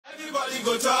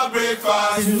go to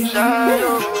breakfast. Just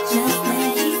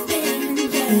where he's been,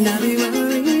 and I'll be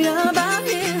worried about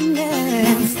him.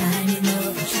 Next time you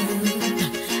know the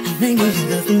truth, I think he's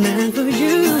just the man for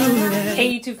you.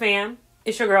 Hey YouTube fam,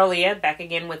 it's your girl Leah back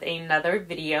again with another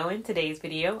video. In today's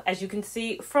video, as you can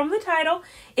see from the title,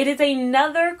 it is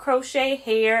another crochet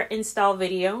hair install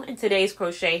video. In today's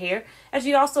crochet hair, as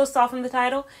you also saw from the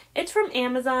title, it's from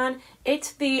Amazon.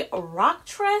 It's the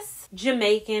Roktress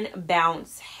Jamaican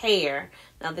bounce hair.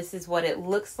 Now this is what it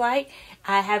looks like.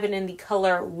 I have it in the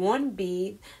color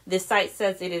 1B. This site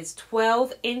says it is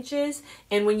 12 inches.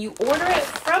 And when you order it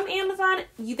from Amazon,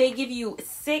 they give you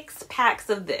 6 packs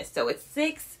of this. So it's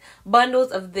 6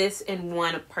 bundles of this in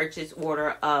one purchase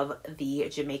order of the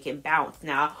Jamaican bounce.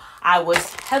 Now, I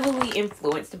was heavily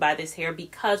influenced by this hair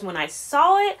because when I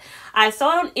saw it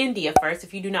on India first.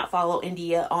 If you do not follow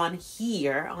India on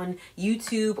here, on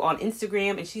YouTube, on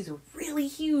Instagram, and she's really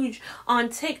huge on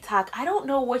TikTok. I don't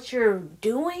know what you're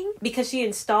doing because she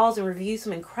installs and reviews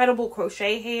some incredible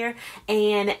crochet hair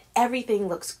and everything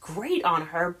looks great on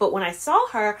her. But when I saw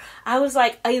her, I was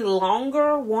like, a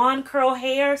longer wand curl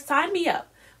hair, sign me up.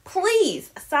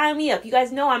 Please sign me up. You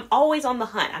guys know I'm always on the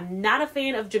hunt. I'm not a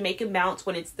fan of Jamaican bounce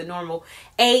when it's the normal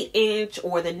 8-inch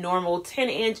or the normal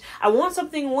 10-inch. I want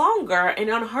something longer, and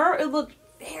on her it looked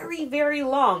very, very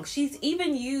long. She's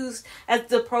even used as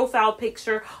the profile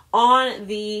picture on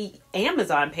the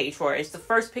Amazon page for it. It's the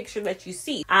first picture that you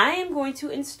see. I am going to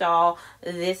install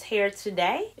this hair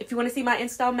today. If you want to see my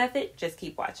install method, just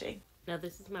keep watching. Now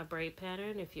this is my braid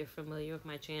pattern. If you're familiar with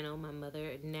my channel, my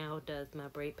mother now does my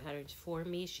braid patterns for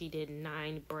me. She did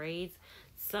 9 braids,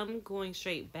 some going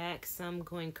straight back, some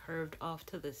going curved off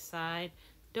to the side.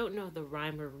 Don't know the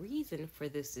rhyme or reason for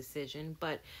this decision,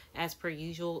 but as per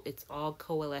usual, it's all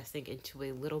coalescing into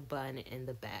a little bun in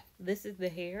the back. This is the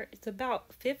hair. It's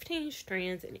about 15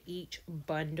 strands in each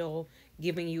bundle,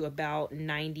 giving you about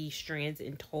 90 strands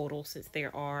in total since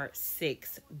there are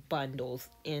 6 bundles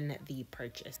in the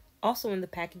purchase. Also in the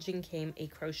packaging came a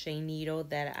crochet needle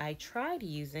that I tried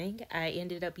using. I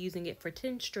ended up using it for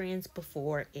 10 strands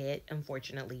before it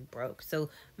unfortunately broke. So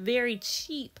very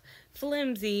cheap,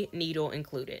 flimsy needle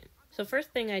included. So first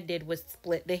thing I did was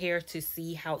split the hair to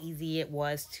see how easy it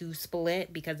was to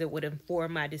split because it would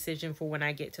inform my decision for when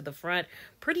I get to the front.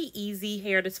 Pretty easy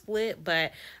hair to split,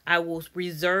 but I will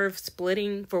reserve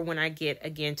splitting for when I get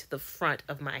again to the front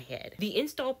of my head. The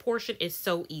install portion is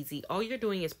so easy. All you're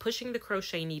doing is pushing the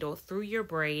crochet needle through your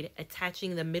braid,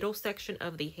 attaching the middle section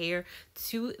of the hair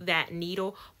to that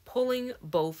needle, pulling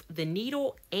both the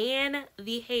needle and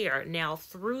the hair now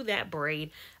through that braid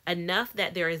enough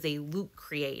that there is a loop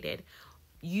created.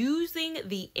 Using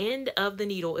the end of the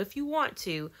needle, if you want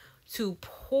to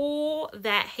pull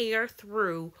that hair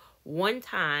through one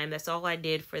time. That's all I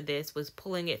did for this, was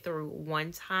pulling it through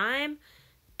one time.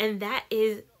 And that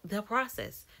is the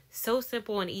process. So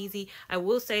simple and easy. I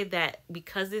will say that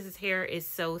because this hair is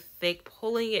so thick,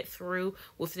 pulling it through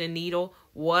with the needle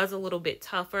was a little bit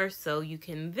tougher. So you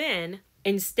can then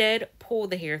instead pull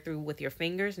the hair through with your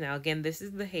fingers. Now again, this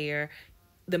is the hair.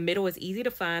 The middle is easy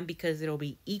to find because it'll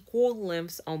be equal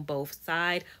lengths on both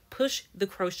sides. Push the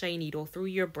crochet needle through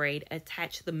your braid,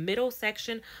 attach the middle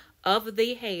section of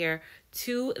the hair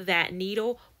to that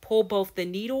needle, pull both the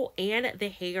needle and the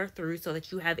hair through so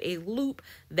that you have a loop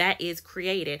that is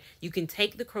created. You can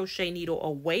take the crochet needle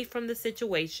away from the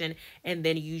situation and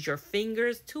then use your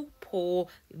fingers to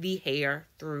pull the hair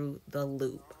through the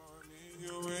loop.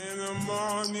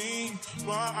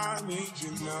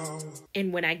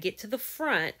 And when I get to the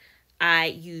front, I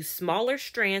use smaller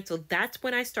strands, so that's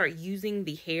when I start using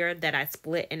the hair that I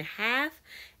split in half.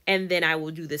 And then I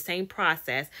will do the same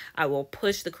process. I will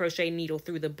push the crochet needle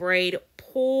through the braid,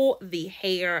 pull the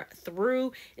hair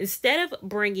through. Instead of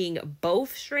bringing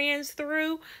both strands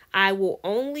through, I will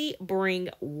only bring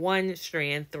one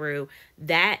strand through.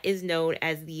 That is known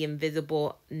as the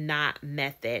invisible knot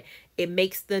method. It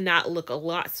makes the knot look a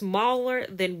lot smaller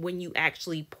than when you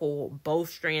actually pull both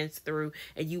strands through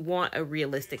and you want a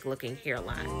realistic looking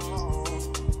hairline.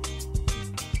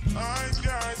 I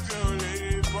got to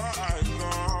leave, but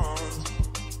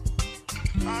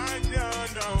I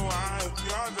don't know why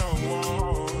you're the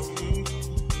one.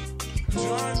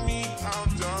 Join me out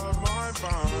of my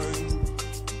mind.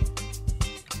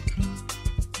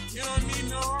 You don't need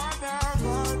no other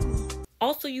one.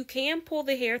 Also, you can pull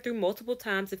the hair through multiple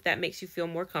times if that makes you feel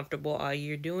more comfortable. All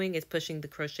you're doing is pushing the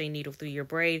crochet needle through your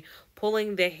braid,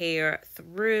 pulling the hair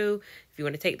through. If you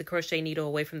want to take the crochet needle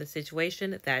away from the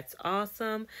situation, that's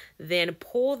awesome. Then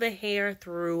pull the hair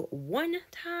through one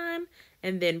time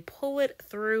and then pull it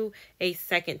through a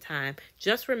second time.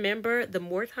 Just remember, the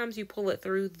more times you pull it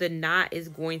through, the knot is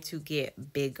going to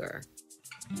get bigger.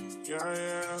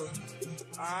 Yeah,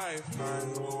 I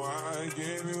find why I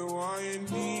give you what you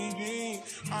need.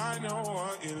 I know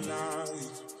what you like.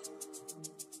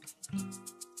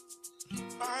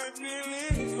 I feel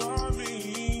it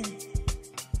coming.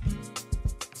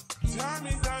 Time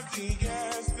is something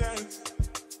yes.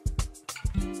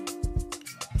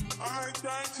 I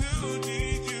try to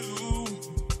need you,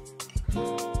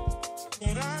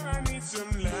 but I need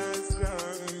some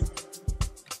lessons.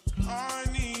 I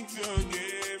need to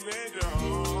give it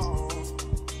all.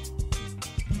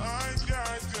 I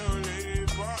got to live,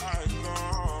 but I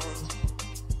can't.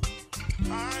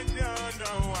 I don't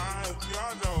know why I've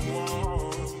got the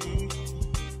one.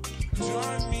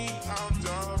 Turn me out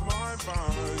of my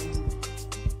mind.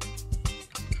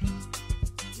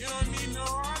 You don't need no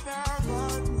other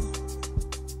one.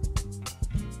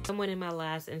 Someone in my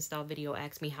last install video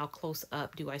asked me how close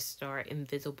up do I start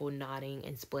invisible knotting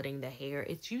and splitting the hair.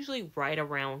 It's usually right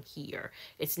around here.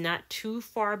 It's not too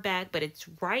far back, but it's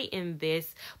right in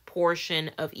this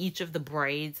portion of each of the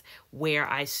braids where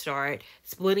I start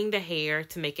splitting the hair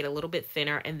to make it a little bit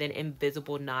thinner, and then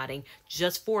invisible knotting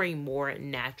just for a more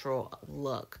natural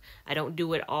look. I don't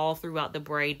do it all throughout the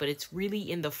braid, but it's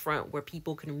really in the front where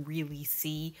people can really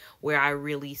see where I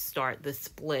really start the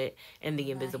split and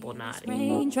the invisible knotting.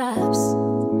 Raindrops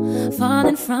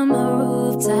falling from a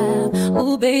rooftop.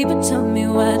 Oh baby, tell me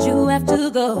why'd you have to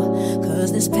go?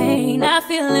 'Cause this pain I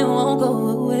feel it won't go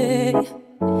away.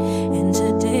 And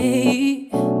today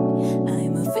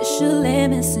I'm officially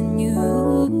missing you.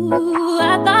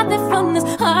 I thought that from this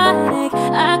heartache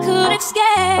I could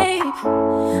escape,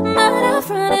 but I've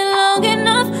run it long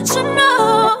enough to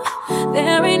know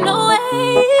there ain't no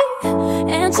way.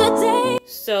 And today,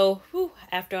 so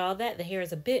after all that, the hair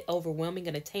is a bit overwhelming.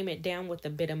 Gonna tame it down with a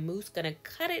bit of mousse. Gonna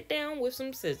cut it down with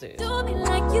some scissors. do me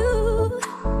like you.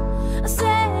 I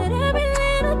said every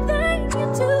little thing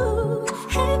you do.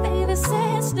 Hey baby,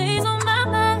 say it stays on my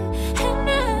mind. And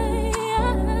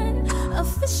I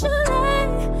officially,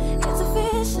 it's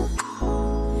official.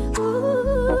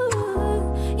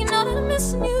 Ooh, you know that I'm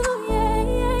missing you,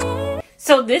 yeah.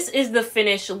 So this is the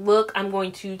finished look. I'm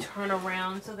going to turn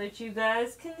around so that you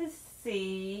guys can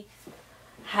see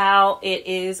how it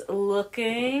is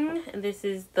looking. This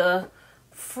is the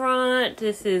front.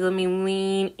 This is, let me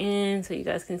lean in so you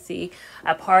guys can see.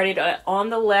 I parted on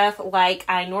the left like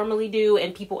I normally do,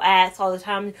 and people ask all the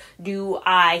time, do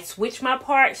I switch my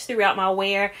parts throughout my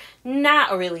wear?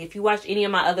 Not really. If you watch any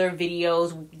of my other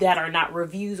videos that are not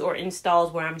reviews or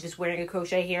installs where I'm just wearing a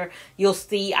crochet hair, you'll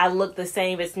see I look the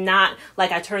same. It's not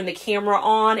like I turn the camera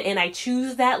on and I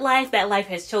choose that life. That life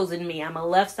has chosen me. I'm a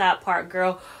left side part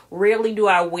girl. Rarely do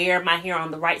I wear my hair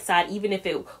on the right side, even if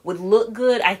it would look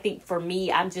good. I think for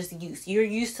me, I'm just used. You're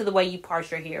used to the way you part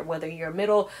your hair, whether you're a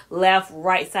middle, left,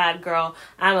 right side girl.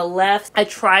 I'm a left. I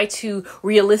try to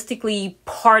realistically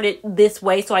part it this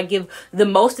way so I give the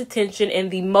most attention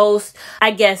and the most,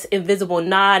 I guess, invisible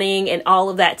knotting and all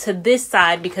of that to this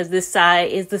side, because this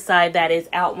side is the side that is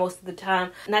out most of the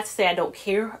time. Not to say I don't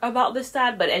care about this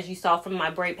side, but as you saw from my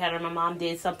braid pattern, my mom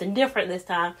did something different this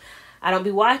time. I don't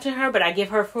be watching her, but I give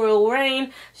her full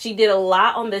reign. She did a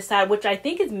lot on this side, which I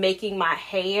think is making my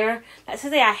hair, not to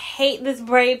say I hate this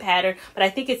braid pattern, but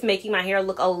I think it's making my hair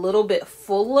look a little bit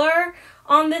fuller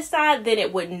on this side than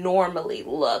it would normally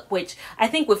look, which I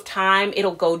think with time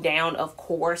it'll go down, of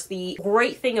course. The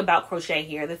great thing about crochet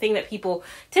hair, the thing that people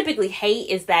typically hate,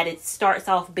 is that it starts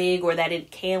off big, or that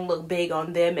it can look big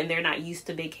on them and they're not used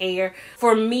to big hair.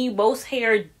 For me, most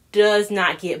hair does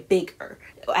not get bigger.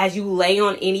 As you lay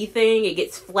on anything, it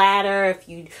gets flatter. If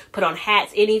you put on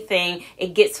hats, anything,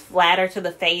 it gets flatter to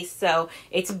the face. So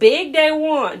it's big day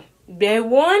one. Day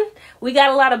one, we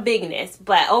got a lot of bigness.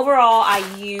 But overall, I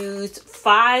used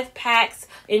 5 packs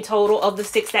in total of the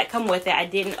 6 that come with it. I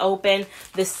didn't open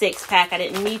the 6-pack. I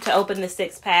didn't need to open the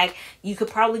 6-pack. You could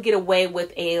probably get away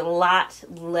with a lot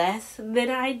less than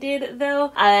I did,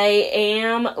 though. I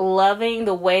am loving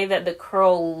the way that the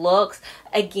curl looks.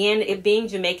 Again, it being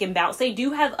Jamaican bounce, they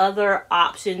do have other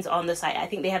options on the site. I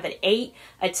think they have an 8,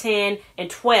 a 10, and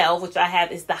 12, which I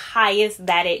have is the highest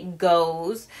that it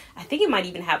goes. I think it might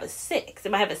even have a 6.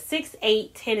 It might have a 6,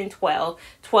 8, 10, and 12.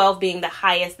 12 being the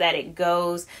highest that it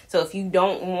goes. So if you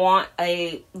don't want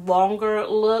a longer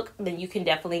look, then you can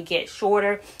definitely get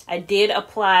shorter. I did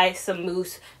apply some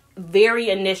mousse very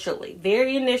initially.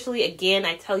 Again,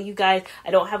 I tell you guys,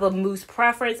 I don't have a mousse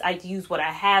preference. I use what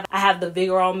I have. I have the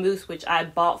Vigorol mousse, which I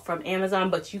bought from Amazon,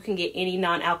 but you can get any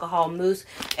non-alcohol mousse.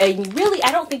 And really,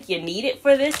 I don't think you need it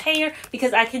for this hair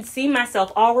because I can see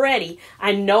myself already.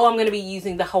 I know I'm going to be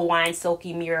using the Hawaiian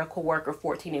Silky Miracle Worker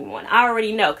 14-in-1. I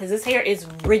already know because this hair is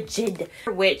rigid,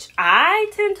 which I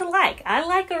tend to like. I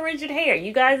like a rigid hair.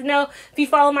 You guys know, if you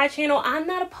follow my channel, I'm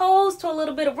not opposed to a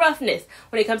little bit of roughness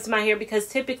when it comes to my hair because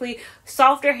typically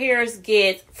softer hairs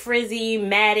get frizzy,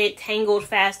 matted, tangled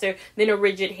faster than a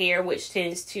rigid hair, which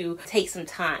tends to take some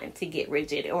time to get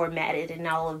rigid or matted and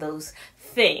all of those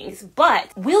things.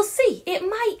 But we'll see. It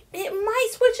might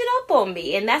switch it up on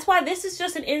me, and that's why this is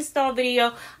just an install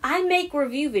video. I make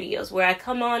review videos where I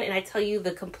come on and I tell you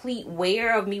the complete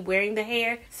wear of me wearing the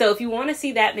hair. So if you want to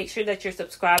see that, make sure that you're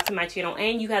subscribed to my channel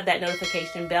and you have that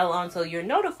notification bell on so you're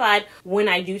notified when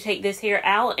I do take this hair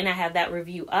out and I have that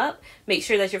review up. Make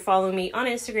sure that you're following me on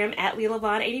Instagram at Lia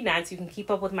Lavon 89 so you can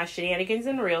keep up with my shenanigans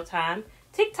in real time.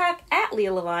 TikTok at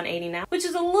Lia Lavon 89, which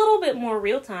is a little bit more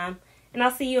real time. And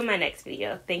I'll see you in my next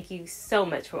video. Thank you so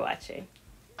much for watching.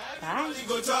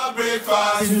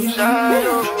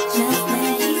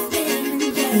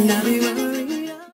 Bye.